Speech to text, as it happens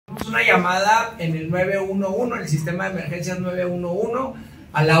una llamada en el 911, el sistema de emergencias 911,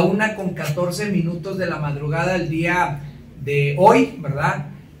 a la 1:14 de la madrugada del día de hoy, ¿verdad?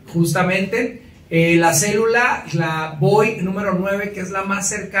 Justamente, la célula, la BOY número 9, que es la más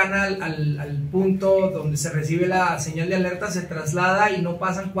cercana al punto donde se recibe la señal de alerta, se traslada y no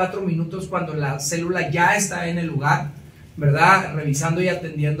pasan 4 minutos cuando la célula ya está en el lugar, ¿verdad? Revisando y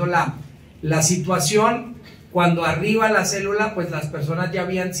atendiendo la situación. Cuando arriba la célula, pues las personas ya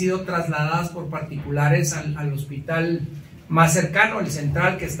habían sido trasladadas por particulares al hospital más cercano, el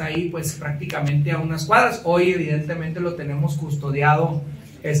central, que está ahí pues prácticamente a unas cuadras. Hoy evidentemente lo tenemos custodiado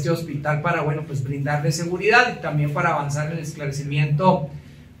este hospital para, bueno, pues brindarle seguridad y también para avanzar en el esclarecimiento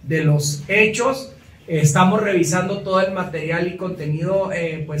de los hechos. Estamos revisando todo el material y contenido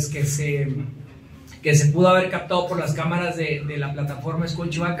pues que se pudo haber captado por las cámaras de la plataforma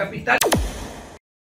Escucha Capital.